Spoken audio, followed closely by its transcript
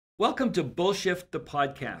Welcome to Bullshift the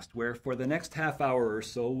podcast, where for the next half hour or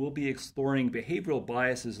so, we'll be exploring behavioral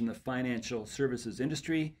biases in the financial services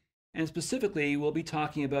industry. And specifically, we'll be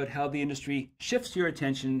talking about how the industry shifts your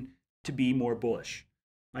attention to be more bullish.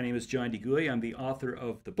 My name is John DeGuy. I'm the author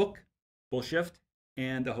of the book, Bullshift,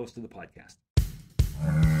 and the host of the podcast.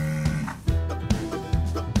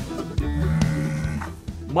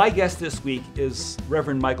 My guest this week is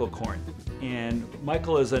Reverend Michael Coren. And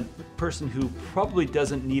Michael is a person who probably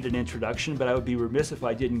doesn't need an introduction, but I would be remiss if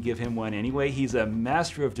I didn't give him one anyway. He's a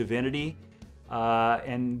Master of Divinity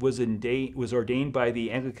and was ordained by the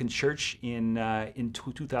Anglican Church in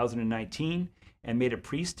 2019 and made a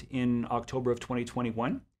priest in October of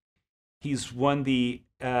 2021. He's won the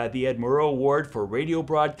Ed Murrow Award for radio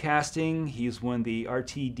broadcasting. He's won the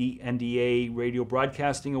RTNDA Radio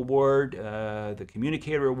Broadcasting Award, the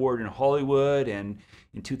Communicator Award in Hollywood, and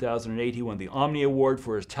in 2008 he won the Omni Award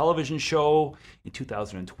for his television show. In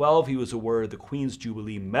 2012 he was awarded the Queen's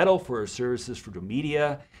Jubilee Medal for his services for the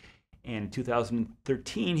media. And in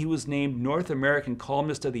 2013 he was named North American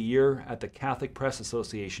Columnist of the Year at the Catholic Press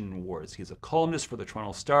Association Awards. He's a columnist for the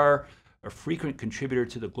Toronto Star, a frequent contributor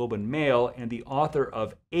to the Globe and Mail, and the author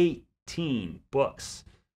of 18 books.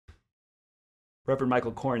 Reverend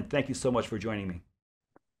Michael Coren, thank you so much for joining me.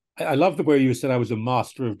 I love the way you said I was a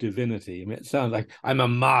master of divinity. I mean, it sounds like I'm a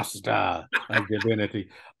master of divinity.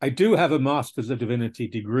 I do have a master's of divinity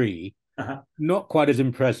degree. Not quite as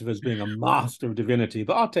impressive as being a master of divinity,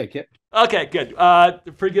 but I'll take it. Okay, good.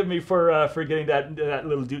 Forgive me for getting that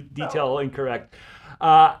little detail incorrect.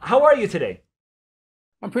 How are you today?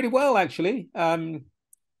 I'm pretty well, actually.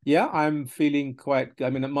 Yeah, I'm feeling quite,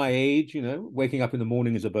 I mean, at my age, waking up in the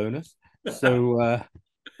morning is a bonus. So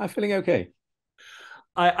I'm feeling okay.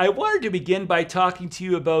 I wanted to begin by talking to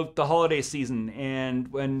you about the holiday season and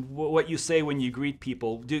what you say when you greet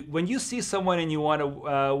people. When you see someone and you want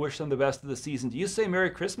to wish them the best of the season, do you say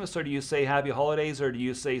Merry Christmas, or do you say Happy Holidays, or do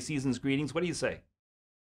you say Season's Greetings? What do you say?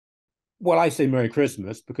 Well, I say Merry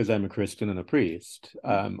Christmas because I'm a Christian and a priest.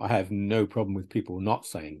 I have no problem with people not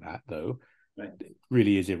saying that, though. Right. It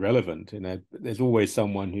really is irrelevant. There's always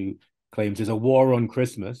someone who claims there's a war on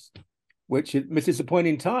Christmas, which misses the point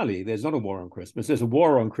entirely. There's not a war on Christmas. There's a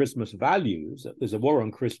war on Christmas values. There's a war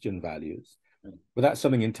on Christian values. Right. But that's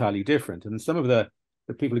something entirely different. And some of the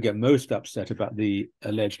people who get most upset about the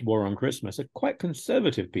alleged war on Christmas are quite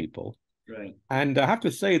conservative people. Right. And I have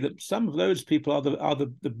to say that some of those people are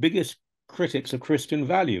the biggest critics of Christian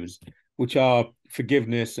values, which are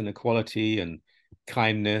forgiveness and equality and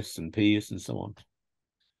kindness and peace and so on.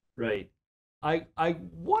 Right. I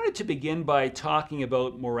wanted to begin by talking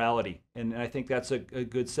about morality, and I think that's a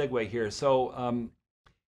good segue here. So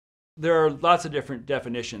there are lots of different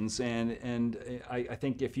definitions, and I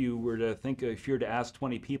think if you were to ask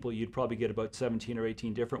 20 people, you'd probably get about 17 or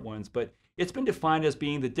 18 different ones. But it's been defined as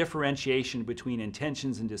being the differentiation between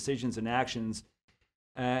intentions and decisions and actions,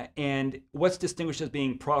 and what's distinguished as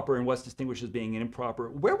being proper and what's distinguished as being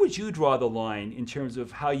improper. Where would you draw the line in terms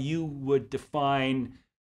of how you would define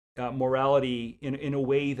morality in a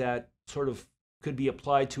way that sort of could be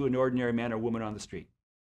applied to an ordinary man or woman on the street?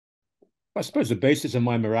 I suppose the basis of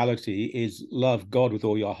my morality is love God with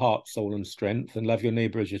all your heart, soul, and strength, and love your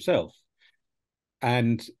neighbor as yourself.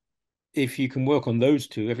 And if you can work on those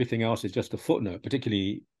two, everything else is just a footnote,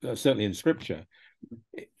 particularly, certainly in Scripture.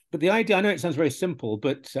 But the idea, I know it sounds very simple,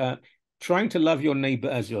 but trying to love your neighbor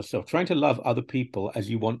as yourself, trying to love other people as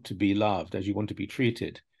you want to be loved, as you want to be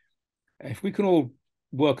treated. If we can all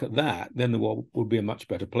work at that, then the world will be a much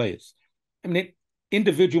better place. I mean,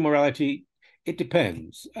 individual morality, it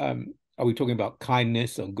depends. Are we talking about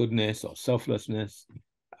kindness or goodness or selflessness?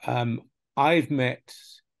 I've met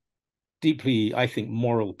deeply, I think,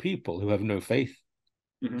 moral people who have no faith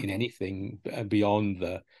in anything beyond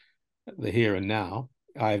the here and now.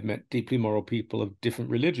 I've met deeply moral people of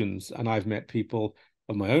different religions, and I've met people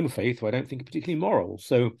of my own faith who I don't think are particularly moral.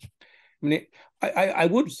 So, I mean, I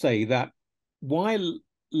would say that while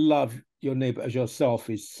love your neighbor as yourself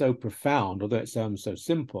is so profound, although it sounds so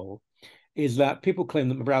simple, is that people claim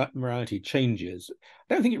that morality changes.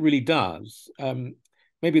 I don't think it really does.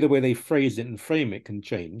 Maybe the way they phrase it and frame it can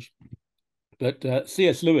change. But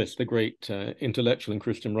C.S. Lewis, the great intellectual and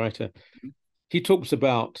Christian writer, he talks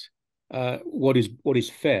about what is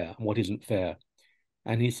fair and what isn't fair.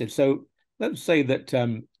 And he said, so let's say that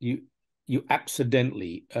you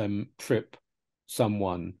accidentally trip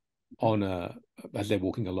someone as they're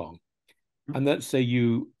walking along. And let's say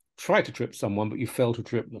you try to trip someone, but you fail to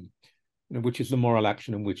trip them, which is the moral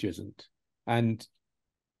action and which isn't. And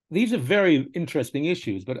these are very interesting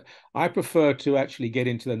issues, but I prefer to actually get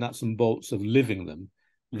into the nuts and bolts of living them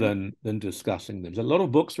than discussing them. There's a lot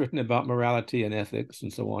of books written about morality and ethics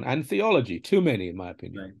and so on, and theology, too many, in my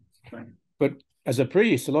opinion. Right. Right. But as a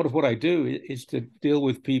priest, a lot of what I do is to deal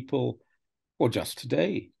with people, or just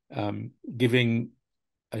today, giving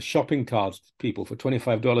shopping cards to people for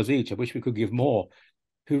 $25 each. I wish we could give more,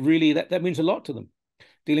 who really, that means a lot to them.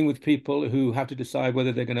 Dealing with people who have to decide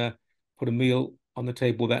whether they're going to put a meal on the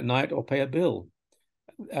table that night or pay a bill.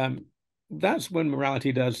 That's when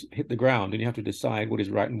morality does hit the ground, and you have to decide what is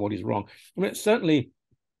right and what is wrong. I mean, certainly,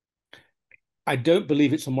 I don't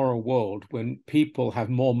believe it's a moral world when people have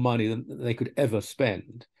more money than they could ever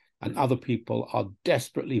spend, and other people are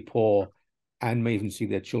desperately poor and may even see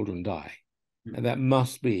their children die. And that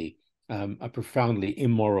must be a profoundly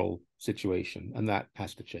immoral situation, and that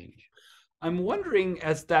has to change. I'm wondering,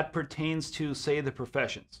 as that pertains to, say, the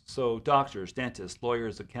professions, so doctors, dentists,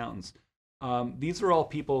 lawyers, accountants, these are all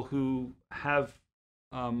people who have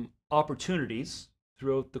opportunities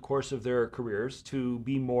throughout the course of their careers to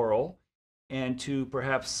be moral and to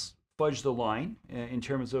perhaps fudge the line in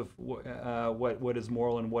terms of what is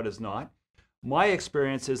moral and what is not. My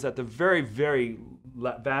experience is that the very, very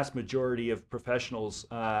vast majority of professionals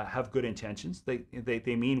have good intentions.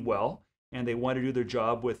 They mean well, and they want to do their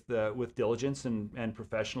job with diligence and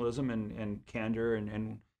professionalism and candor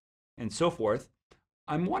and so forth.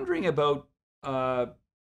 I'm wondering about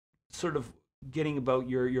sort of getting about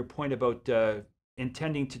your point about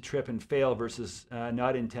intending to trip and fail versus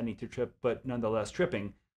not intending to trip but nonetheless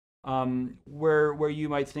tripping. Where you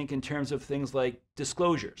might think in terms of things like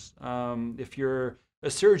disclosures. If you're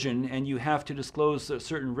a surgeon and you have to disclose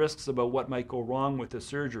certain risks about what might go wrong with the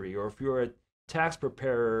surgery, or if you're a tax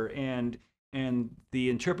preparer and the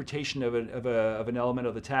interpretation of an element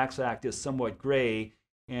of the Tax Act is somewhat gray,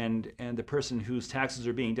 and the person whose taxes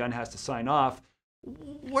are being done has to sign off.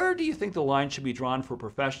 Where do you think the line should be drawn for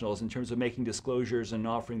professionals in terms of making disclosures and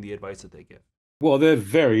offering the advice that they give? Well, they're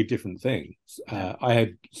very different things. I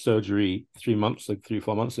had surgery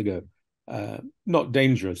 3-4 months ago. Not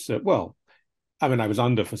dangerous. Well, I mean, I was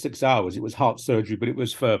under for 6 hours. It was heart surgery, but it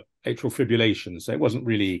was for atrial fibrillation. So it wasn't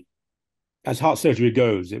really, as heart surgery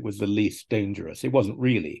goes, it was the least dangerous. It wasn't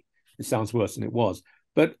really. It sounds worse than it was.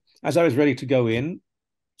 But as I was ready to go in,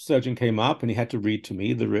 surgeon came up and he had to read to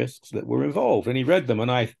me the risks that were involved. And he read them. And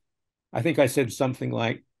I think I said something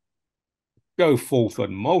like, "Go forth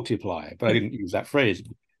and multiply," but I didn't use that phrase.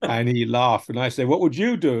 And he laughed, and I said, "What would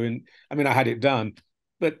you do?" And I mean, I had it done,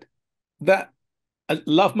 but that, I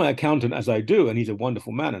love my accountant as I do, and he's a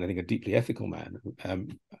wonderful man, and I think a deeply ethical man.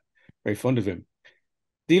 Very fond of him.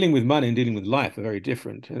 Dealing with money and dealing with life are very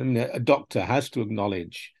different. I mean, a doctor has to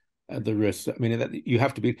acknowledge the risks. I mean, that you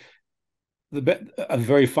have to be a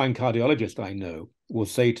very fine cardiologist I know will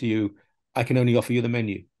say to you, "I can only offer you the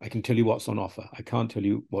menu. I can tell you what's on offer. I can't tell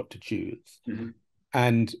you what to choose."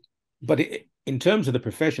 But in terms of the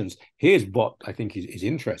professions, here's what I think is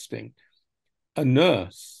interesting.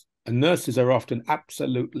 Nurses are often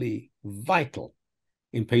absolutely vital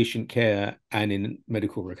in patient care and in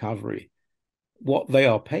medical recovery. What they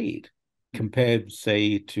are paid compared,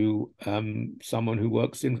 say, to someone who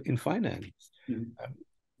works in finance.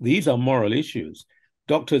 These are moral issues.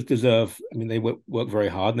 Doctors deserve, I mean, they work very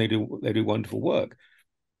hard and they do wonderful work.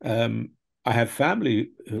 I have family,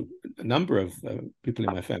 a number of people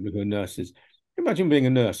in my family who are nurses. Imagine being a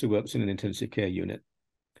nurse who works in an intensive care unit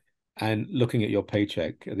and looking at your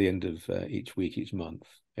paycheck at the end of each week, each month,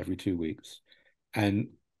 every 2 weeks, and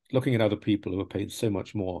looking at other people who are paid so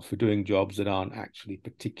much more for doing jobs that aren't actually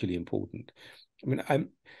particularly important. I mean,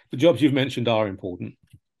 the jobs you've mentioned are important,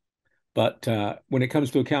 but when it comes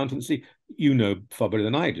to accountancy, you know far better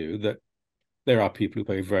than I do that there are people who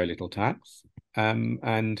pay very little tax,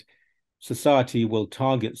 and society will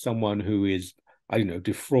target someone who is, I don't know,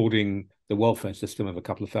 defrauding the welfare system of a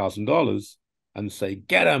couple of $1,000s and say,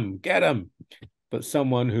 get them. But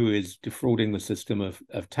someone who is defrauding the system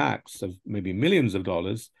of tax of maybe millions of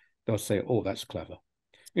dollars, they'll say, "Oh, that's clever."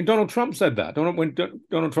 And Donald Trump said that. When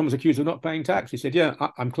Donald Trump was accused of not paying tax, he said, "Yeah,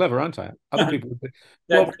 I'm clever, aren't I?" Other people would say,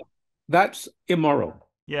 well, that's immoral.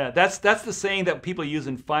 Yeah, that's the saying that people use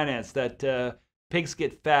in finance, that pigs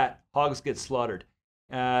get fat, hogs get slaughtered.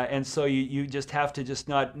 And so you just have to just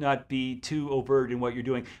not be too overt in what you're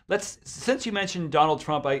doing. Since you mentioned Donald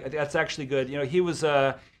Trump, that's actually good. You know,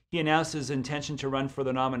 he announced his intention to run for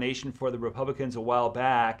the nomination for the Republicans a while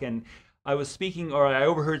back, and I was speaking, or I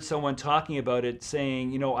overheard someone talking about it,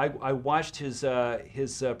 saying, you know, I watched his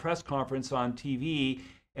press conference on TV,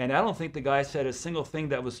 and I don't think the guy said a single thing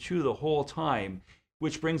that was true the whole time.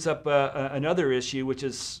 Which brings up another issue, which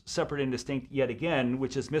is separate and distinct yet again,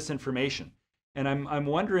 which is misinformation. And I'm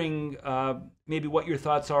wondering maybe what your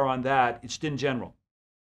thoughts are on that, just in general.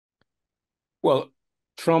 Well,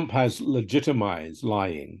 Trump has legitimized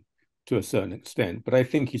lying to a certain extent, but I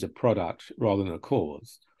think he's a product rather than a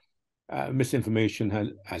cause.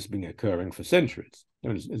 Misinformation has been occurring for centuries.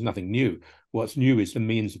 There's nothing new. What's new is the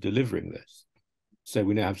means of delivering this. So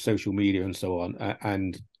we now have social media and so on.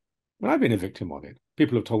 And I've been a victim of it.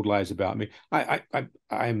 People have told lies about me.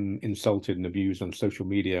 I'm insulted and abused on social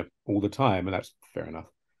media all the time, and that's fair enough.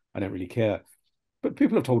 I don't really care. But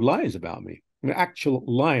people have told lies about me. I mean, actual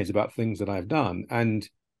lies about things that I've done. And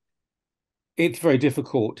it's very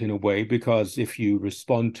difficult in a way because if you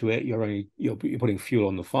respond to it, you're putting fuel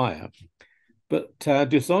on the fire. But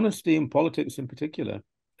dishonesty in politics, in particular,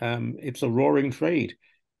 it's a roaring trade.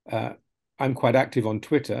 Uh, I'm quite active on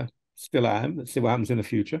Twitter, still am. Let's see what happens in the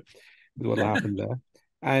future, with what will happen there.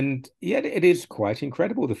 And yet, it is quite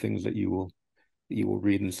incredible the things that you will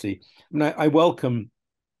read and see. I mean, I welcome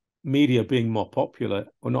media being more popular,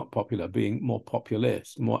 or not popular, being more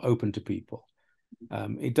populist, more open to people.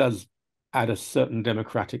 It does add a certain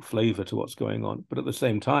democratic flavor to what's going on. But at the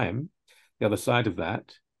same time, the other side of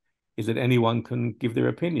that is that anyone can give their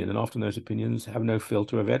opinion, and often those opinions have no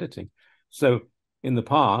filter of editing. So in the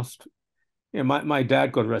past, my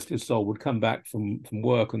dad, God rest his soul, would come back from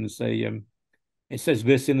work and say, it says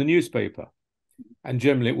this in the newspaper, and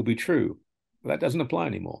generally it will be true. But that doesn't apply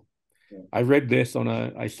anymore. I saw this on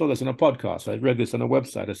a podcast. I read this on a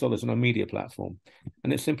website. I saw this on a media platform,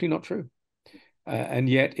 and it's simply not true. And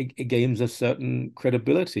yet it gains a certain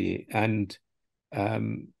credibility. And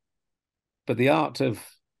but the art of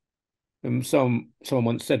someone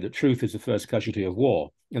once said that truth is the first casualty of war,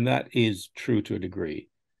 and that is true to a degree.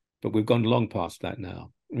 But we've gone long past that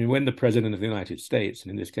now. I mean, when the president of the United States,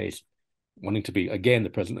 and in this case, wanting to be again the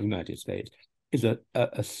president of the United States, is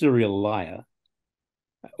a serial liar.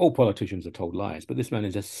 All politicians are told lies, but this man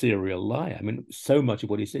is a serial liar. I mean, so much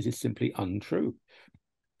of what he says is simply untrue.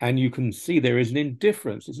 And you can see there is an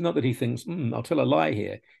indifference. It's not that he thinks, I'll tell a lie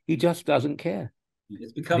here. He just doesn't care.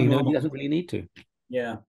 It's become normal. He doesn't really need to.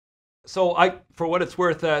 Yeah. So for what it's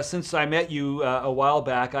worth, since I met you a while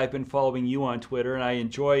back, I've been following you on Twitter, and I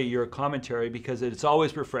enjoy your commentary because it's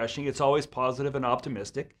always refreshing. It's always positive and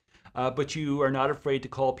optimistic, but you are not afraid to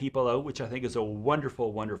call people out, which I think is a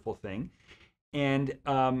wonderful, wonderful thing. And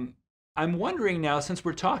I'm wondering now, since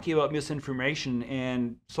we're talking about misinformation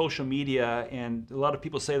and social media, and a lot of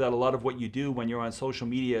people say that a lot of what you do when you're on social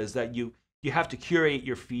media is that you have to curate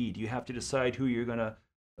your feed. You have to decide who you're going to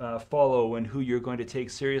follow and who you're going to take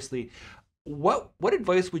seriously. What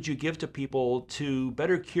advice would you give to people to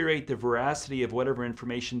better curate the veracity of whatever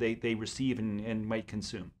information they receive and might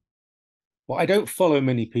consume? Well, I don't follow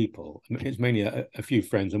many people. It's mainly a few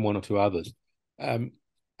friends and one or two others.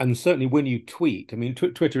 And certainly when you tweet, I mean,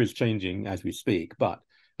 Twitter is changing as we speak, but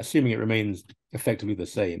assuming it remains effectively the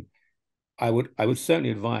same, I would certainly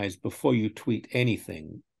advise before you tweet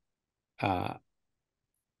anything,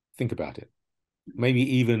 think about it.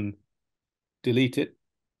 Maybe even delete it,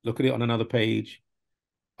 look at it on another page.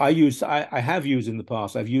 I have used in the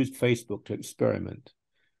past, I've used Facebook to experiment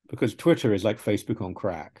because Twitter is like Facebook on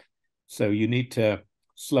crack. So you need to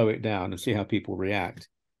slow it down and see how people react.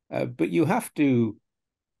 But you have to,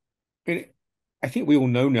 I think we all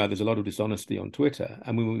know now there's a lot of dishonesty on Twitter.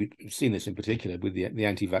 I mean, we've seen this in particular with the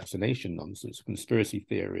anti-vaccination nonsense, conspiracy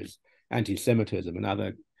theories, anti-Semitism, and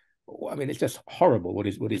other. I mean, it's just horrible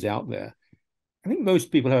what is out there. I think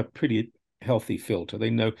most people have a pretty healthy filter. They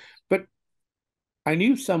know. But I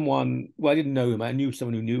knew someone, well, I didn't know him. I knew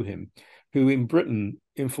someone who knew him, who in Britain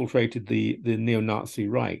infiltrated the neo-Nazi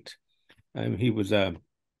right. He was a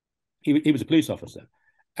police officer,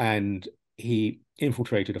 and he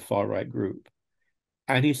infiltrated a far-right group.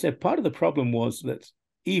 And he said part of the problem was that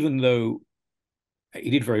even though he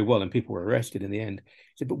did very well and people were arrested in the end,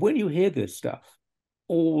 he said, but when you hear this stuff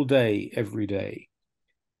all day, every day,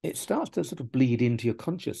 it starts to sort of bleed into your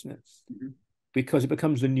consciousness because it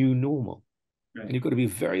becomes the new normal. Right. And you've got to be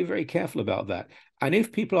very, very careful about that. And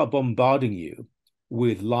if people are bombarding you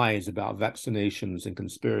with lies about vaccinations and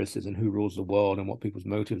conspiracies and who rules the world and what people's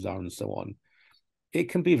motives are and so on, it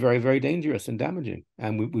can be very, very dangerous and damaging.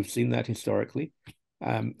 And we've seen that historically.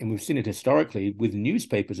 And we've seen it historically with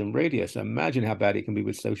newspapers and radio. So imagine how bad it can be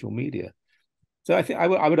with social media. So I think I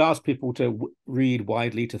would ask people to read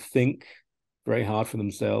widely, to think very hard for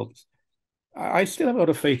themselves. I still have a lot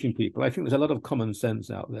of faith in people. I think there's a lot of common sense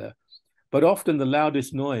out there. But often the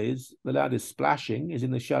loudest noise, the loudest splashing is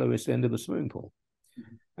in the shallowest end of the swimming pool.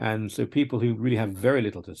 And so people who really have very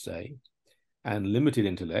little to say and limited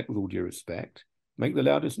intellect, with all due respect, make the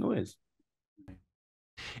loudest noise.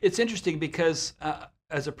 It's interesting because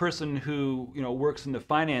as a person who works in the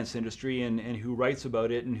finance industry and who writes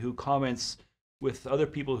about it and who comments with other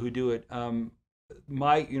people who do it.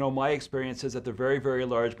 My experience is that the very, very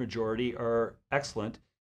large majority are excellent,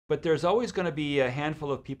 but there's always going to be a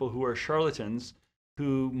handful of people who are charlatans,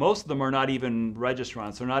 who most of them are not even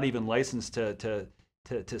registrants, they're not even licensed to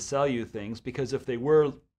sell you things, because if they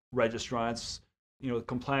were registrants,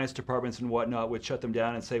 compliance departments and whatnot would shut them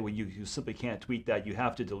down and say, well, you simply can't tweet that, you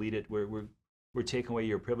have to delete it, we're taking away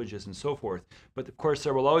your privileges and so forth. But of course,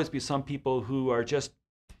 there will always be some people who are just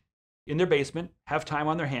in their basement, have time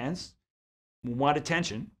on their hands, want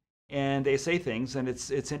attention, and they say things, and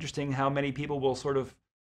it's interesting how many people will sort of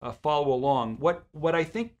follow along. What I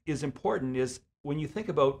think is important is when you think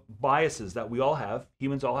about biases that we all have,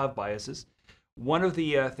 humans all have biases. One of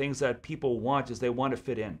the things that people want is they want to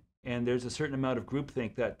fit in, and there's a certain amount of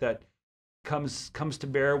groupthink that comes to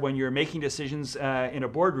bear when you're making decisions in a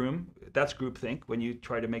boardroom. That's groupthink when you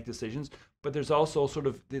try to make decisions. But there's also sort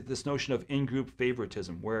of this notion of in-group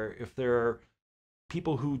favoritism, where if there are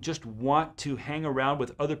people who just want to hang around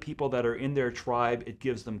with other people that are in their tribe, it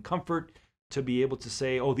gives them comfort to be able to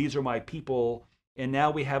say, oh, these are my people. And now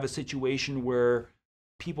we have a situation where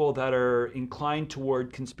people that are inclined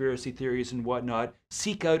toward conspiracy theories and whatnot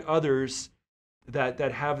seek out others that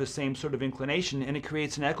have the same sort of inclination, and it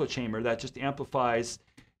creates an echo chamber that just amplifies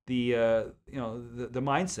the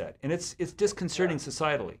mindset, and it's disconcerting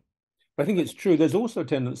societally. I think it's true. There's also a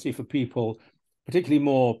tendency for people, particularly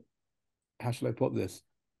more, how shall I put this?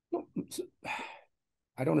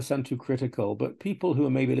 I don't want to sound too critical, but people who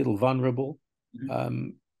are maybe a little vulnerable,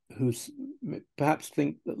 who perhaps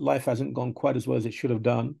think that life hasn't gone quite as well as it should have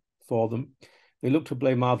done for them. They look to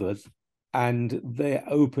blame others, and they're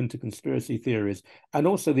open to conspiracy theories. And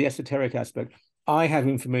also the esoteric aspect. I have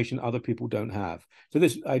information other people don't have. So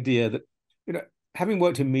this idea that, having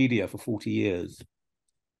worked in media for 40 years,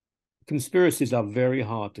 conspiracies are very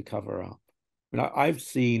hard to cover up. I've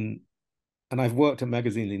seen, and I've worked at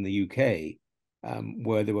magazines in the UK,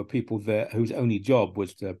 where there were people there whose only job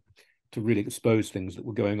was to really expose things that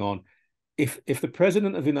were going on. If the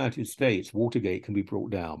president of the United States, Watergate, can be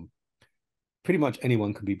brought down, pretty much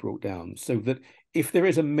anyone can be brought down. So that if there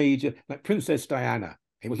is a major, like Princess Diana,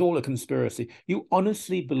 it was all a conspiracy. You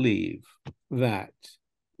honestly believe that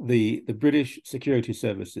the British security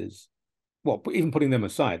services, well, even putting them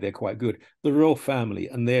aside, they're quite good, the royal family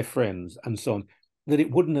and their friends and so on, that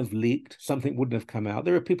it wouldn't have leaked, something wouldn't have come out.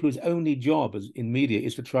 There are people whose only job in media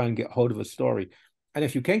is to try and get hold of a story. And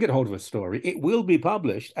if you can get hold of a story, it will be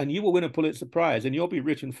published and you will win a Pulitzer Prize and you'll be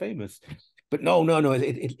rich and famous. But no,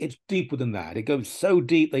 it's deeper than that. It goes so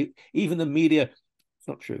deep. Even the media, it's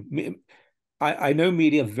not true. I know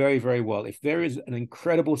media very, very well. If there is an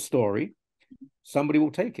incredible story, somebody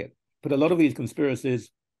will take it. But a lot of these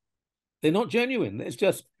conspiracies, they're not genuine.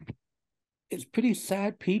 It's pretty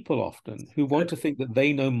sad people often who want to think that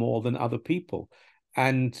they know more than other people.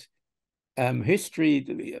 And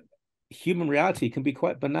history, human reality can be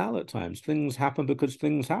quite banal at times. Things happen because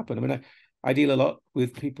things happen. I deal a lot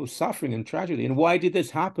with people suffering and tragedy. And why did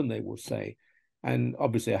this happen, they will say. And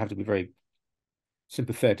obviously I have to be very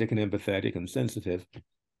sympathetic and empathetic and sensitive.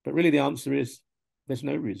 But really the answer is there's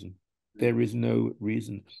no reason. There is no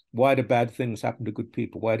reason. Why do bad things happen to good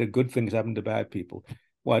people? Why do good things happen to bad people?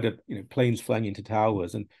 Why do planes flying into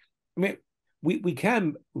towers? And we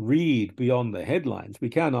can read beyond the headlines. We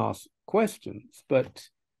can ask questions, but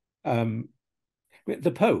the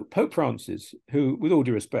Pope Francis, who, with all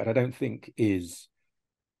due respect, I don't think is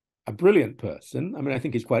a brilliant person. I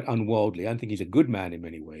think he's quite unworldly. I think he's a good man in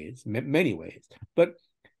many ways. But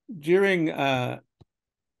during the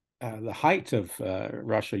height of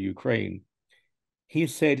Russia-Ukraine, he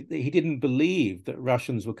said that he didn't believe that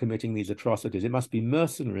Russians were committing these atrocities. It must be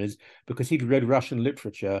mercenaries, because he'd read Russian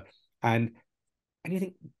literature. And you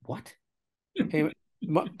think, what?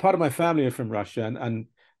 Part of my family are from Russia, and I'm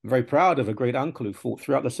very proud of a great uncle who fought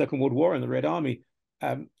throughout the Second World War in the Red Army.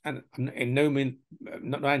 And in no means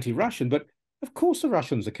not anti-Russian, but of course the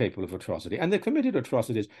Russians are capable of atrocity, and they've committed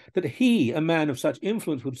atrocities. That he, a man of such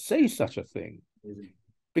influence, would say such a thing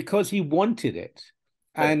because he wanted it.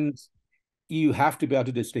 And you have to be able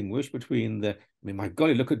to distinguish between my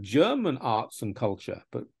God, look at German arts and culture,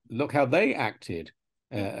 but look how they acted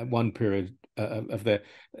at one period of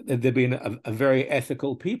they've been a very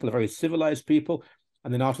ethical people, a very civilized people.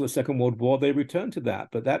 And then after the Second World War, they returned to that.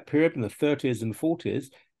 But that period in the 30s and 40s,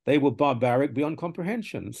 they were barbaric beyond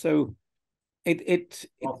comprehension. So it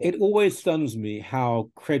always stuns me how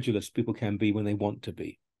credulous people can be when they want to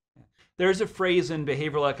be. There's a phrase in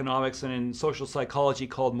behavioral economics and in social psychology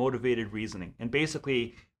called motivated reasoning. And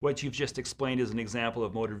basically, what you've just explained is an example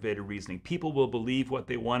of motivated reasoning. People will believe what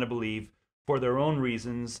they want to believe for their own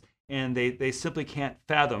reasons, and they simply can't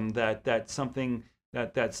fathom that something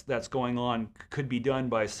that's going on could be done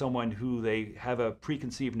by someone who they have a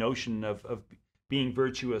preconceived notion of being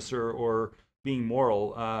virtuous or being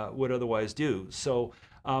moral would otherwise do. So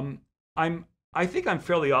I'm I think I'm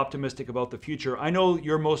fairly optimistic about the future. I know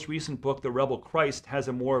your most recent book, The Rebel Christ, has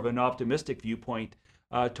a more of an optimistic viewpoint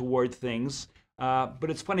toward things. But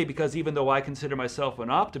it's funny because even though I consider myself an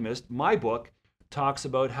optimist, my book talks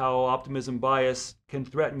about how optimism bias can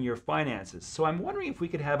threaten your finances. So I'm wondering if we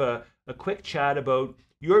could have a quick chat about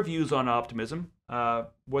your views on optimism,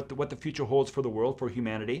 what the future holds for the world, for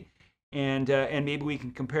humanity, and maybe we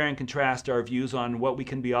can compare and contrast our views on what we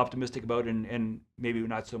can be optimistic about and maybe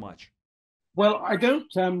not so much. Well, I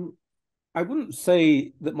don't. I wouldn't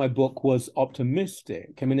say that my book was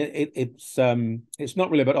optimistic. I mean, it's not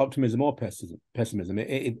really about optimism or pessimism.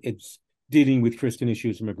 It's dealing with Christian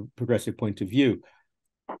issues from a progressive point of view.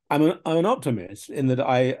 I'm an optimist in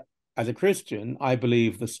that as a Christian, I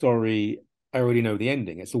believe the story. I already know the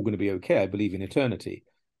ending. It's all going to be okay. I believe in eternity.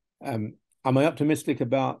 Am I optimistic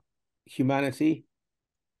about humanity?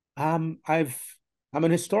 I'm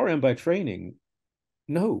an historian by training.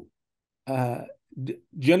 No, uh,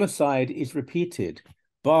 genocide is repeated,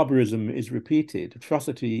 barbarism is repeated,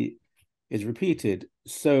 atrocity is repeated.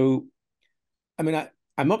 So, I mean,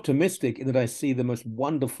 I'm optimistic in that I see the most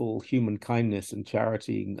wonderful human kindness and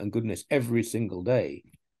charity and goodness every single day.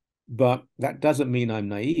 But that doesn't mean I'm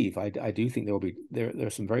naive. I do think there are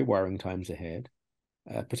some very worrying times ahead,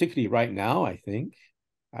 particularly right now. I think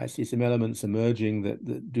I see some elements emerging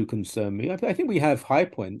that do concern me. I think we have high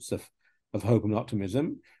points of hope and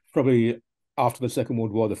optimism. Probably after the Second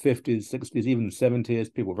World War, the 50s, 60s, even the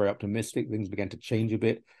 70s, people were very optimistic. Things began to change a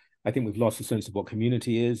bit. I think we've lost a sense of what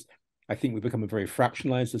community is. I think we've become a very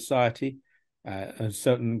fractionalized society. And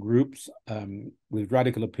certain groups with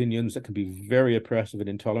radical opinions that can be very oppressive and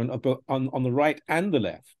intolerant, both on the right and the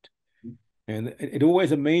left. And it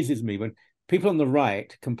always amazes me when people on the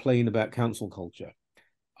right complain about cancel culture.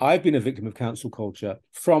 I've been a victim of cancel culture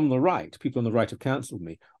from the right. People on the right have canceled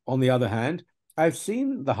me. On the other hand, I've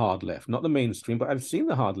seen the hard left, not the mainstream, but I've seen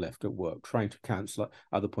the hard left at work trying to cancel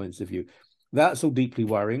other points of view. That's all deeply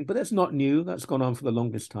worrying, but that's not new. That's gone on for the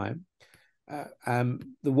longest time. The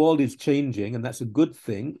world is changing, and that's a good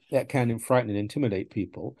thing. That can frighten and intimidate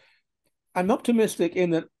people. I'm optimistic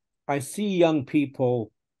in that I see young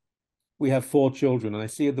people. We have 4 children, and I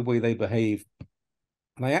see the way they behave,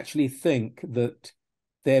 and I actually think that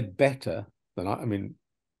they're better than I mean,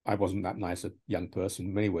 I wasn't that nice a young person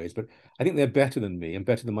in many ways, but I think they're better than me and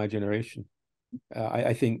better than my generation.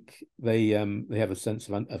 I think they have a sense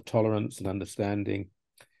of tolerance and understanding,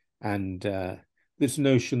 and this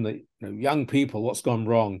notion that young people, what's gone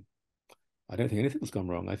wrong? I don't think anything's gone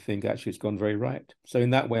wrong. I think actually it's gone very right. So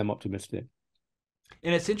in that way, I'm optimistic.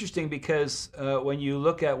 And it's interesting because when you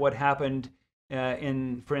look at what happened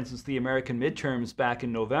in, for instance, the American midterms back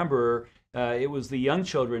in November, it was the young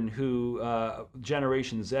children who,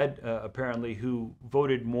 Generation Z apparently, who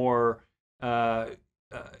voted more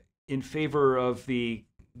in favor of the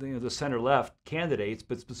center left candidates,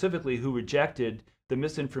 but specifically who rejected the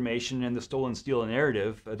misinformation and the stolen steel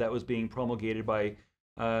narrative that was being promulgated by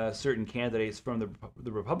certain candidates from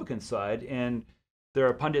the Republican side. And there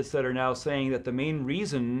are pundits that are now saying that the main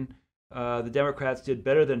reason the Democrats did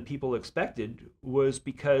better than people expected was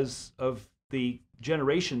because of the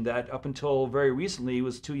generation that up until very recently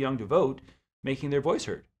was too young to vote, making their voice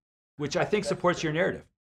heard, which I think supports your narrative.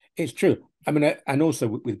 It's true. I mean, and also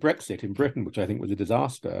with Brexit in Britain, which I think was a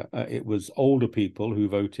disaster, it was older people who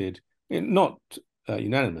voted, not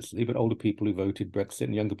unanimously, but older people who voted Brexit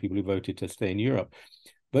and younger people who voted to stay in Europe.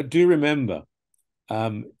 But do remember,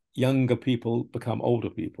 younger people become older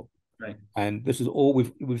people. Right. And this is all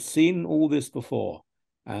we've seen all this before.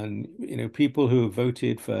 And people who have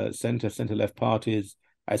voted for center left parties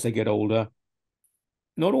as they get older,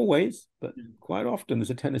 not always, but quite often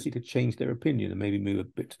there's a tendency to change their opinion and maybe move a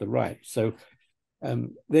bit to the right. So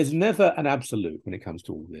there's never an absolute when it comes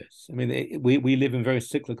to all this. I mean, we live in very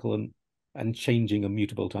cyclical and changing and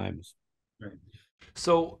mutable times. Right.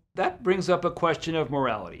 So that brings up a question of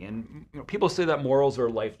morality, and people say that morals are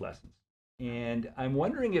life lessons. And I'm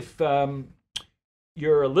wondering if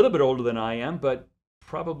you're a little bit older than I am, but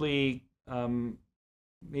probably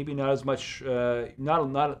maybe not as much,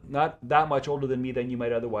 not that much older than me than you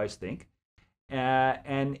might otherwise think.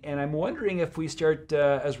 And I'm wondering if we start,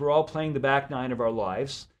 as we're all playing the back nine of our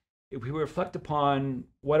lives, if we reflect upon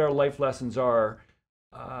what our life lessons are,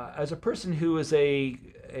 as a person who is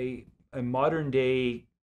a modern day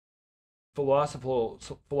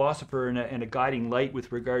philosopher and a guiding light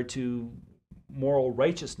with regard to moral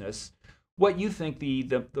righteousness, what you think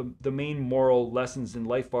the main moral lessons in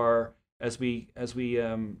life are as we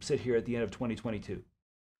sit here at the end of 2022.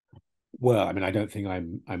 Well, I mean, I don't think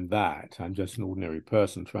I'm that. I'm just an ordinary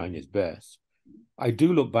person trying his best. I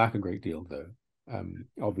do look back a great deal, though.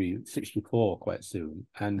 I'll be 64 quite soon,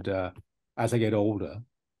 and as I get older,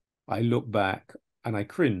 I look back and I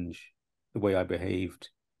cringe the way I behaved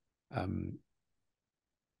um,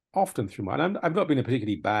 often through my. And I've not been a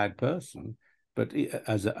particularly bad person, but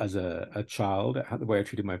as a child, the way I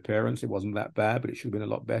treated my parents, it wasn't that bad, but it should have been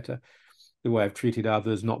a lot better. The way I've treated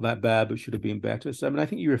others, not that bad, but should have been better. So I mean, I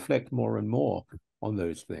think you reflect more and more on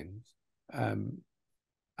those things, and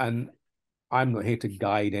I'm not here to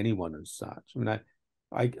guide anyone as such. I mean,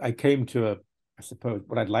 I came to I suppose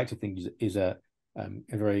what I'd like to think is a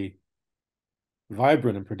very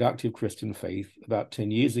vibrant and productive Christian faith about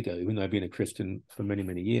 10 years ago, even though I've been a Christian for many,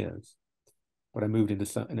 many years. But I moved into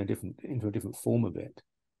a different form of it.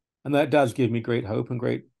 And that does give me great hope and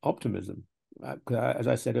great optimism. As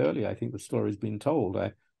I said earlier, I think the story's been told.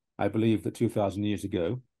 I believe that 2,000 years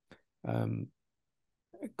ago,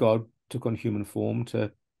 God took on human form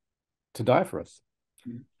to die for us.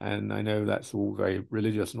 And I know that's all very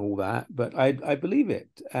religious and all that, but I believe it.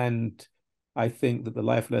 And I think that the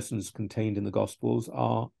life lessons contained in the Gospels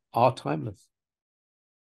are timeless.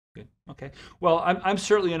 Good. Okay. Well, I'm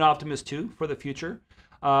certainly an optimist too for the future.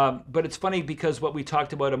 But it's funny because what we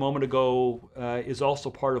talked about a moment ago is also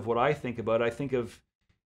part of what I think about. I think of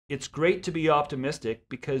it's great to be optimistic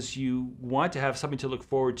because you want to have something to look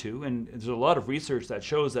forward to. And there's a lot of research that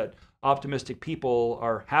shows that optimistic people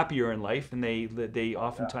are happier in life and they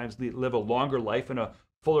oftentimes live a longer life and a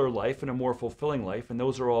fuller life and a more fulfilling life. And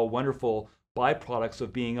those are all wonderful byproducts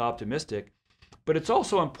of being optimistic. But it's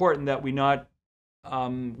also important that we not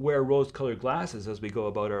wear rose-colored glasses as we go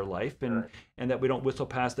about our life, and that we don't whistle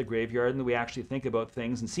past the graveyard, and that we actually think about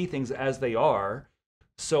things and see things as they are,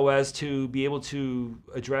 so as to be able to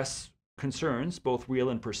address concerns, both real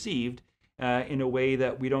and perceived, in a way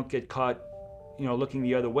that we don't get caught, looking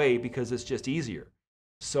the other way because it's just easier.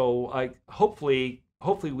 So I hopefully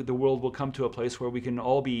the world will come to a place where we can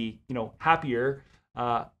all be, happier,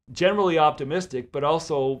 generally optimistic, but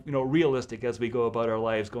also, realistic as we go about our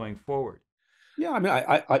lives going forward. Yeah, I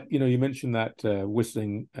mean, you mentioned that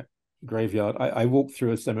whistling graveyard. I walk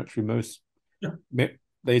through a cemetery most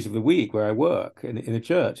days of the week where I work in a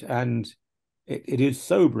church, and it is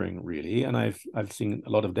sobering, really. And I've seen a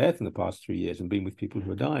lot of death in the past 3 years and been with people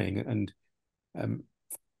who are dying, and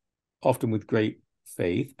often with great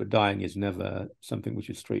faith. But dying is never something which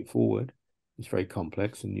is straightforward. It's very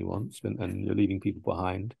complex and nuanced, and you're leaving people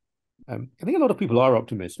behind. I think a lot of people are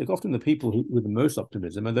optimistic. Often the people with the most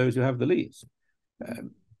optimism are those who have the least.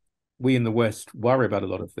 We in the West worry about a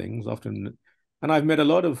lot of things often, and I've met a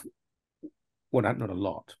lot of, well, not a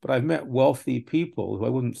lot, but I've met wealthy people who I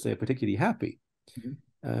wouldn't say are particularly happy.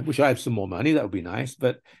 Wish I had some more money, that would be nice,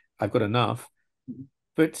 but I've got enough.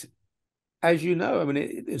 But as you know, I mean,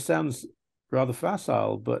 it sounds rather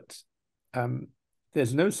facile, but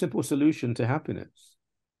there's no simple solution to happiness.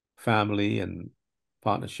 Family and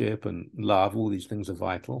partnership and love, all these things are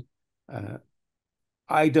vital.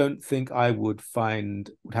 I don't think I would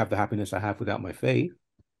have the happiness I have without my faith.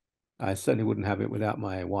 I certainly wouldn't have it without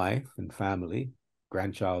my wife and family,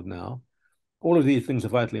 grandchild now. All of these things are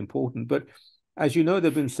vitally important. But as you know, there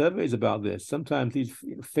have been surveys about this. Sometimes these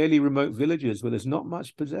fairly remote villages where there's not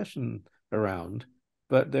much possession around,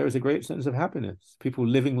 but there is a great sense of happiness, people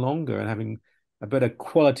living longer and having a better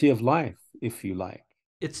quality of life, if you like.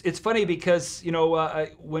 It's funny because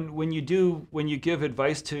when you give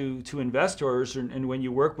advice to investors and when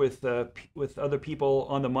you work with other people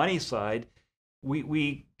on the money side,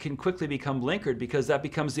 we can quickly become blinkered because that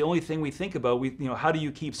becomes the only thing we think about. How do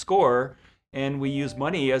you keep score? And we use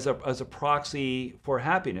money as a proxy for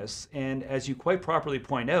happiness. And as you quite properly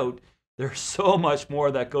point out, there's so much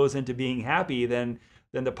more that goes into being happy than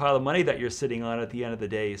the pile of money that you're sitting on at the end of the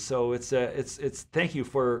day. So it's thank you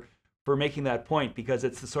for making that point, because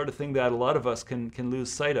it's the sort of thing that a lot of us can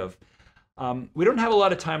lose sight of. We don't have a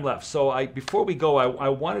lot of time left, so before we go, I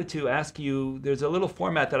wanted to ask you, there's a little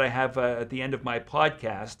format that I have at the end of my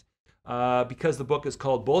podcast, because the book is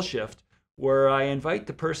called Bullshift, where I invite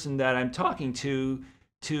the person that I'm talking to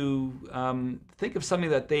think of something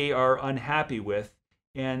that they are unhappy with,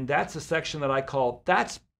 and that's a section that I call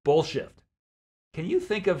That's Bullshift. Can you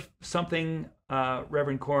think of something,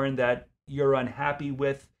 Reverend Coren, that you're unhappy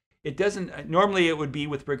with? It doesn't, normally it would be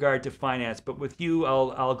with regard to finance, but with you,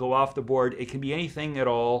 I'll go off the board. It can be anything at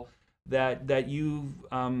all that you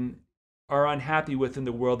are unhappy with in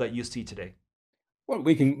the world that you see today. Well,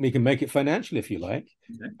 we can make it financial if you like.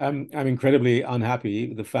 Okay. I'm incredibly unhappy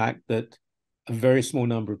with the fact that a very small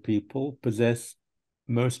number of people possess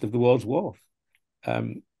most of the world's wealth.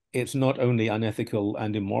 It's not only unethical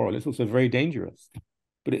and immoral, it's also very dangerous.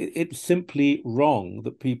 But it's simply wrong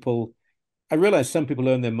that people, I realize some people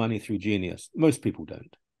earn their money through genius. Most people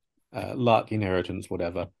don't. Luck, inheritance,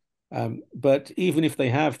 whatever. But even if they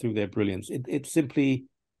have through their brilliance, it's simply,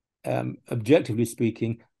 objectively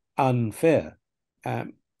speaking, unfair.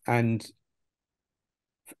 And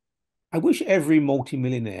I wish every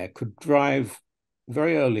multimillionaire could drive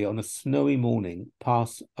very early on a snowy morning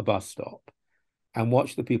past a bus stop and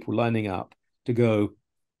watch the people lining up to go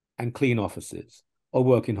and clean offices or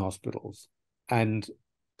work in hospitals and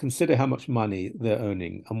consider how much money they're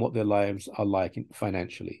earning and what their lives are like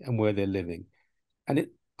financially and where they're living. And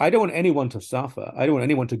I don't want anyone to suffer. I don't want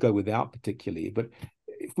anyone to go without particularly, but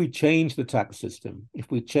if we change the tax system,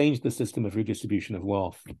 if we change the system of redistribution of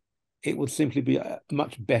wealth, it would simply be a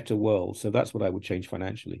much better world. So that's what I would change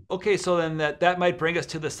financially. Okay, so then that might bring us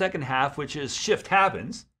to the second half, which is shift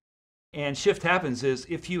happens. And shift happens is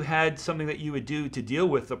if you had something that you would do to deal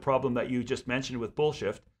with the problem that you just mentioned with bull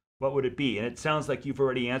shift, what would it be? And it sounds like you've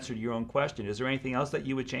already answered your own question. Is there anything else that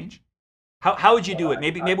you would change? How would you do it?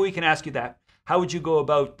 Maybe we can ask you that. How would you go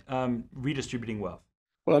about redistributing wealth?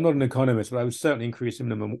 Well, I'm not an economist, but I would certainly increase the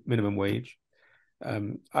minimum wage.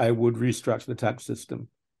 I would restructure the tax system.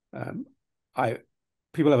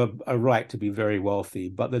 People have a right to be very wealthy,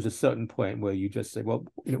 but there's a certain point where you just say, well,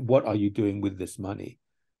 what are you doing with this money?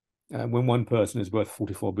 When one person is worth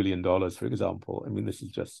 $44 billion, for example, I mean, this is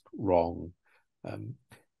just wrong.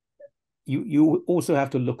 You also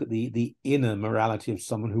have to look at the inner morality of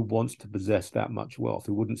someone who wants to possess that much wealth,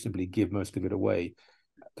 who wouldn't simply give most of it away,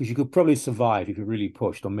 because you could probably survive if you really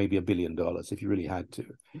pushed on maybe $1 billion if you really had to.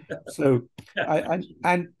 So,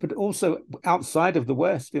 but also outside of the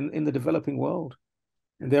West, in the developing world,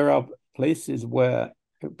 there are places where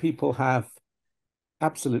people have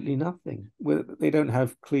absolutely nothing, where they don't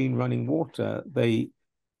have clean running water.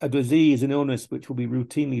 A disease, an illness which will be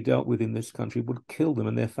routinely dealt with in this country would kill them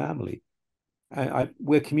and their family.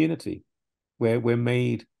 We're community, where we're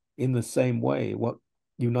made in the same way. What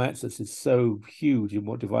unites us is so huge and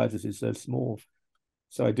what divides us is so small.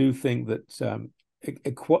 So I do think that,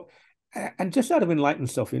 and just out of enlightened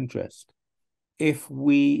self-interest, if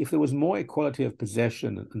there was more equality of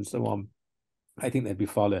possession and so on, I think there'd be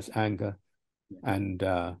far less anger. And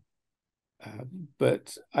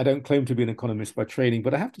but I don't claim to be an economist by training,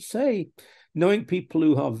 but I have to say, knowing people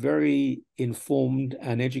who are very informed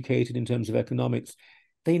and educated in terms of economics,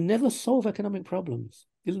 they never solve economic problems.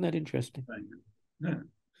 Isn't that interesting?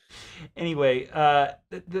 Anyway,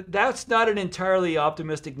 that's not an entirely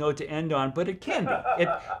optimistic note to end on, but it can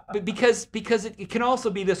be. Because it can also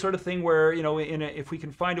be the sort of thing where, if we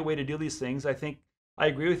can find a way to do these things, I think I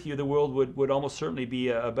agree with you. The world would almost certainly be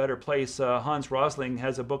a better place. Hans Rosling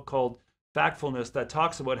has a book called Factfulness that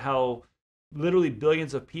talks about how literally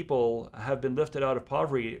billions of people have been lifted out of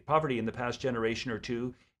poverty in the past generation or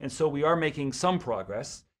two, and so we are making some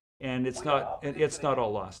progress. And it's not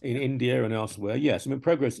all lost. In India and elsewhere, yes. I mean,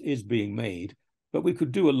 progress is being made, but we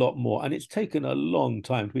could do a lot more. And it's taken a long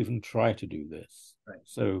time to even try to do this. Right.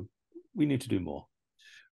 So we need to do more.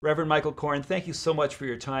 Reverend Michael Coren, thank you so much for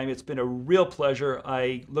your time. It's been a real pleasure.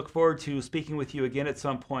 I look forward to speaking with you again at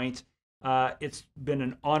some point. It's been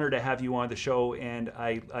an honor to have you on the show, and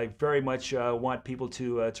I very much want people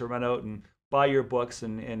to run out and buy your books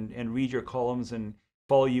and read your columns and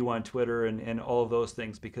follow you on Twitter and all of those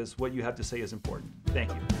things, because what you have to say is important. Thank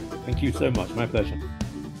you. Thank you so much. My pleasure.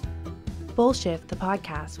 Bullshift, the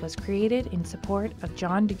podcast, was created in support of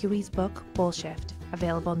John DeGui's book, Bullshift,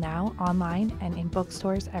 available now online and in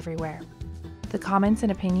bookstores everywhere. The comments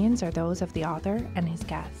and opinions are those of the author and his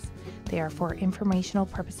guests. They are for informational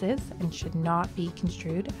purposes and should not be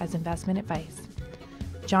construed as investment advice.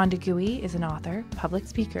 John DeGui is an author, public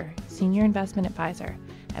speaker, senior investment advisor,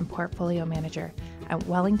 and portfolio manager at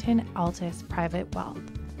Wellington Altus Private Wealth.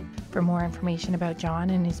 For more information about John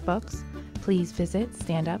and his books, please visit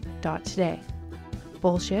standup.today.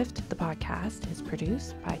 Bullshift, the podcast, is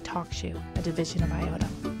produced by TalkShoe, a division of IOTA.